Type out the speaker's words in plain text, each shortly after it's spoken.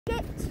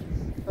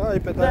Aye,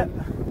 but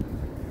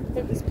then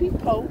it was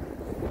people.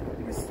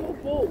 It was so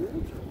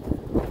bold.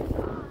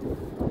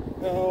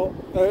 well,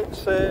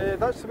 it's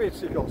that's the way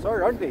seagulls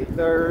are, aren't they?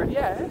 They're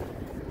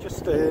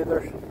just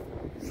they're.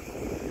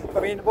 I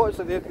mean, what is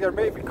it? They're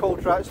maybe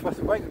called rats with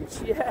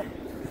wings. Yeah.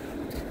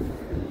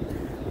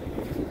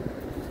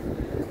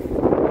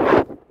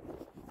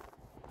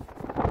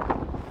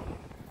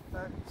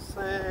 It's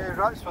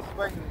rats with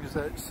wings.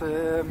 It's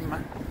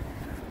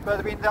but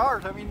I mean they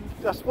are. I mean,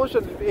 I suppose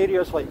in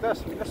areas like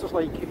this. I mean, this is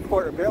like in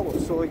Portobello,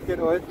 so you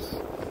know it's.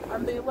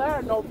 And they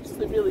learn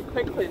obviously really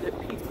quickly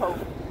that people,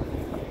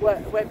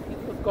 when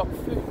people have got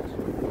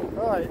food,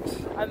 Right.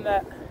 and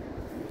that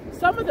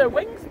some of their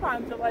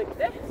wingspans are like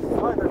this.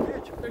 Aye, they're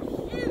huge. They're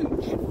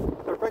huge.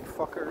 They're big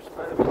fuckers,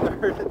 but I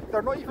mean,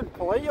 they're not even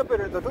polite about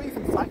it. They don't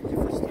even thank you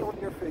for stealing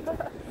your food.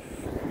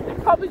 They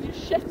probably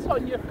just shit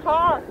on your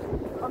car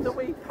on the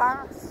way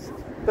past.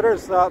 There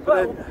is that,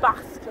 but Little then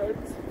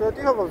bastards. they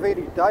do have a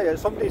varied diet.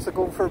 Some days they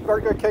go for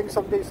Burger King,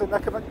 some days they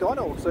nick a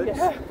McDonald's. It's,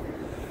 Yeah.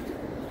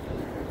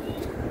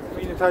 I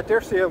mean, I dare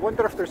say, I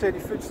wonder if there's any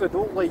foods they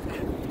don't like.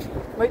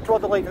 Might draw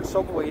the line at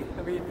Subway.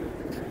 I mean,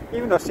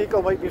 even a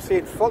seagull might be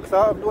saying, fuck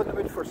that, I'm not in the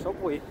mood for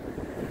Subway.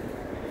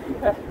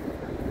 Yeah.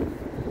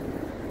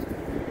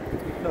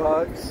 No,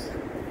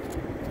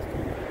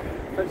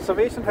 it's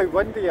amazing how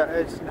windy it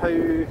is and how, I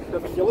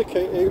mean, you look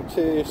out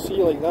to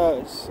sea like that,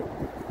 it's...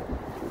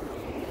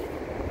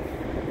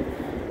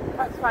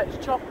 That's why it's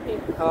choppy.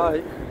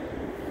 Aye.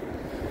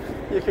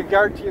 You can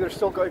guarantee there's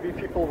still got to be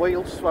people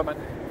whale swimming.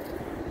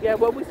 Yeah,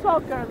 well, we saw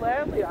a girl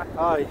earlier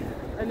Aye.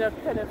 in her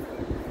kind of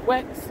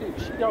wetsuit.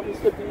 She'd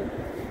obviously been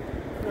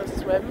for a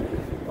swim.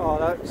 Oh,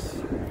 that's...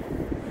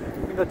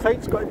 I mean, the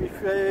tide's got to be...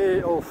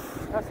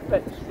 That's a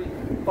bit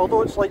extreme.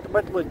 although it's like the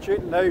middle of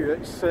June now,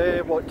 it's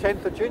what,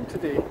 10th of June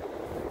today.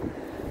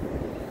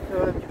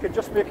 You can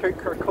just make out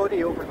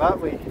Kirkcaldy over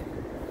that way.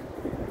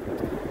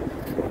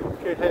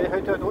 Okay, how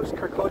do I know it's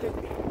Kirkcaldy?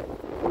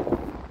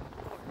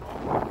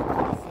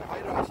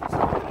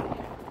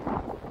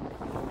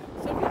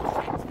 So real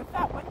shit, if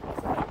that wind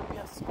was out, it would be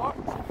a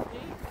scorching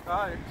day.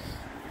 Aye,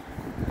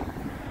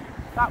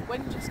 That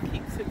wind just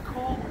keeps it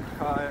cold.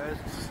 I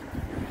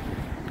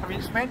mean,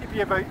 it's meant to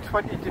be about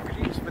 20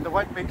 degrees, but the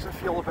wind makes it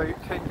feel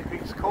about 10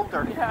 degrees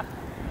colder. Yeah.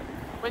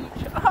 When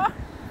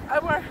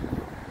our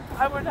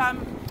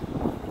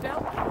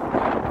Delta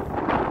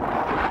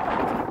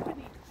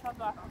accompany each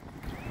other.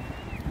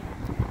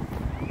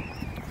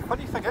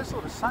 Funny thing is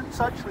though, the sun's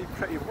actually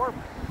pretty warm.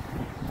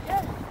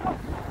 Yeah,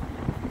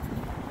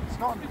 It's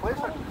not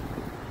unpleasant.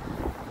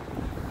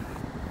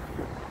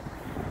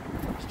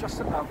 It's just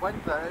in that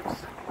wind that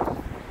it's...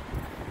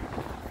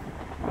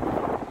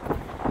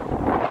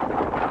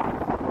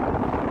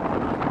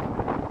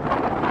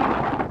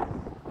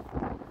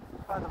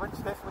 The wind's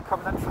definitely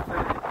coming in from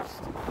the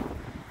east.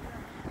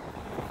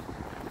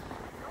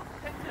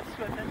 kids are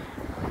swimming.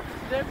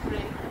 They're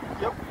brave.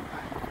 Yep.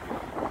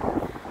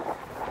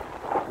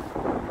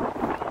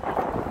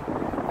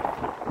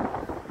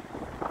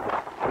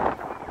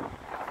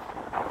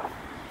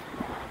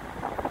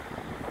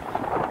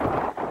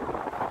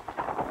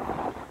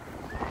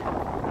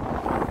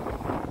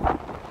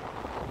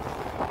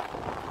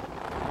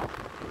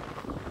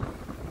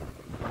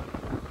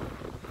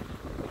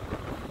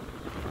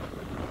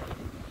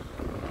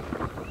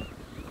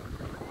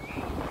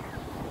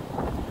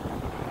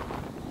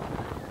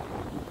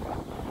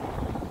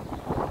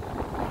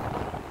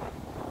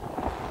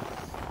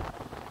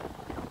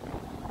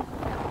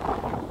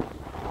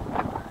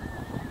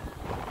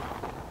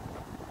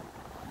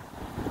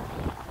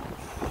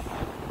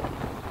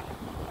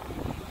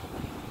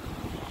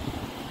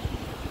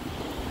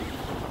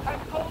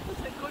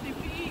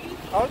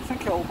 I don't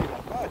think it'll be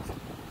that bad.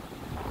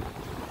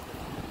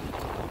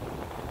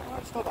 No,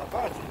 it's not that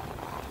bad.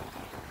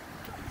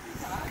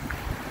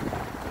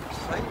 It's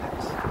fine,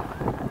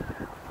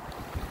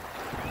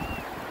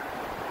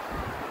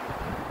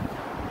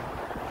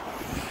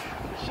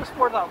 it's just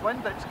more that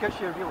wind that gives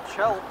you a real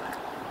chill.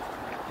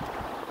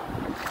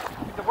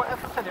 I mean,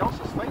 everything else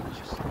is fine.